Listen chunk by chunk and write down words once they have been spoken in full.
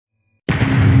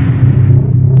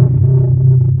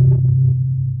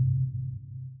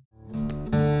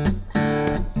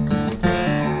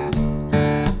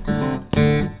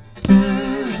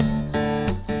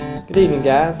Good evening,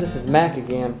 guys. This is Mac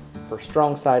again for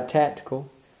Strongside Tactical,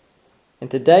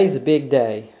 and today's a big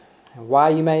day. And why,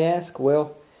 you may ask?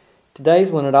 Well,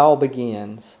 today's when it all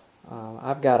begins.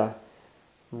 I've got a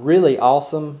really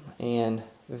awesome and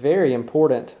very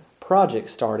important project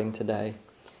starting today,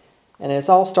 and it's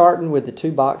all starting with the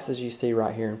two boxes you see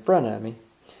right here in front of me,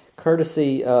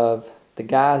 courtesy of the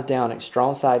guys down at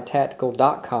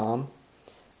StrongsideTactical.com.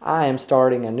 I am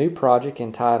starting a new project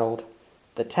entitled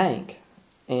The Tank.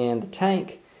 And the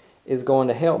tank is going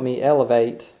to help me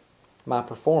elevate my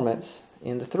performance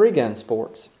in the 3-gun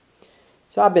sports.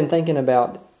 So I've been thinking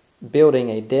about building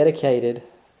a dedicated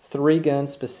 3-gun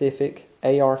specific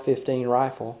AR-15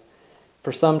 rifle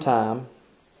for some time.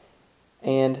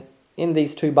 And in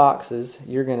these two boxes,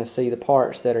 you're going to see the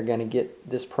parts that are going to get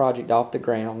this project off the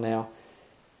ground. Now,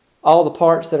 all the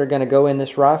parts that are going to go in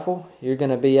this rifle, you're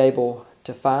going to be able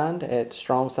to find at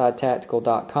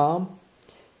StrongsideTactical.com.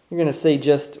 You're going to see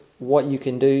just what you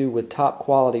can do with top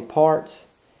quality parts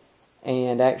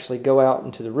and actually go out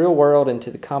into the real world, into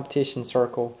the competition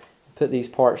circle, and put these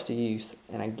parts to use.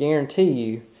 And I guarantee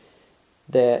you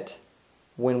that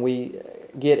when we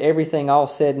get everything all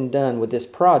said and done with this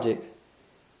project,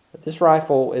 this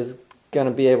rifle is going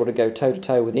to be able to go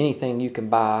toe-to-toe with anything you can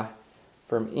buy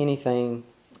from anything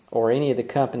or any of the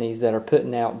companies that are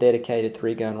putting out dedicated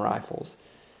 3-gun rifles.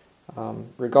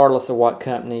 Regardless of what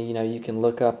company, you can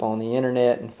look up on the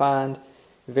internet and find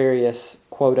various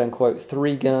quote-unquote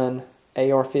 3-gun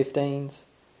AR-15s.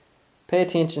 Pay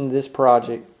attention to this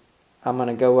project. I'm going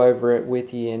to go over it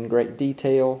with you in great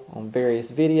detail on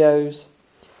various videos,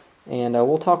 and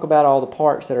we'll talk about all the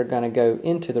parts that are going to go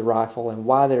into the rifle and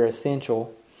why they're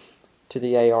essential to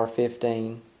the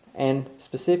AR-15 and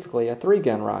specifically a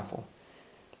 3-gun rifle.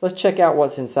 Let's check out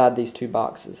what's inside these two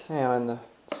boxes. Now, in the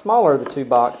smaller of the two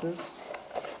boxes,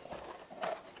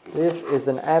 this is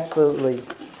an absolutely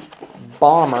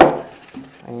bomber,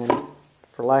 and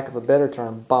for lack of a better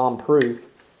term, bomb-proof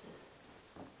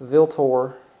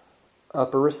Vltor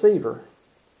upper receiver.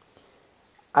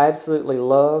 I absolutely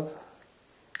love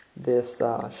this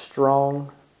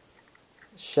strong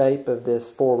shape of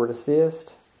this forward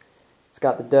assist. It's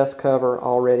got the dust cover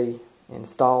already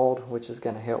installed, which is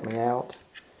going to help me out.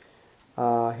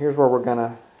 Here's where we're going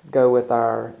to go with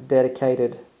our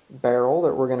dedicated barrel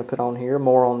that we're going to put on here.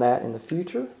 More on that in the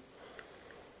future.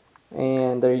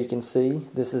 And there you can see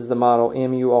this is the model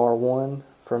MUR1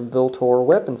 from Vltor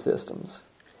Weapon Systems.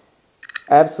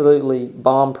 Absolutely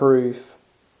bomb-proof,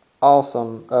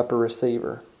 awesome upper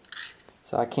receiver.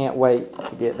 So I can't wait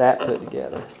to get that put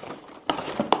together.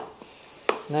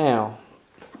 Now,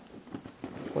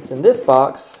 what's in this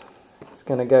box is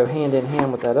going to go hand in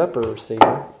hand with that upper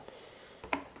receiver.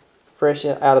 Fresh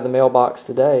out of the mailbox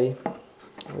today,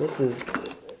 this is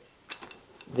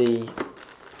the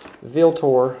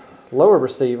Vltor lower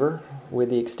receiver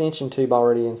with the extension tube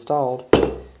already installed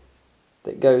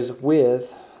that goes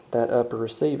with that upper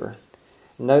receiver.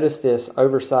 Notice this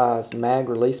oversized mag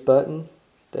release button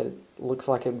that it looks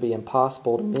like it would be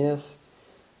impossible to miss.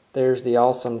 There's the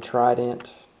awesome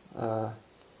trident,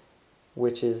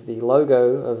 which is the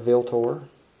logo of Vltor.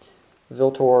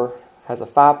 Vltor has a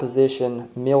 5-position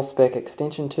mil-spec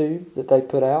extension tube that they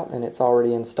put out, and it's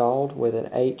already installed with an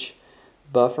H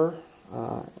buffer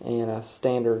and a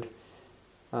standard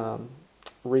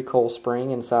recoil spring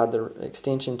inside the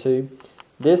extension tube.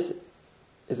 This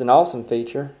is an awesome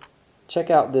feature.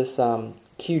 Check out this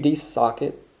QD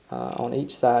socket on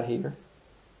each side here,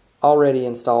 already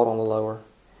installed on the lower.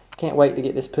 Can't wait to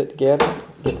get this put together,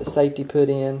 get the safety put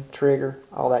in, trigger,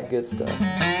 all that good stuff.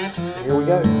 Here we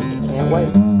go. Can't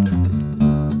wait.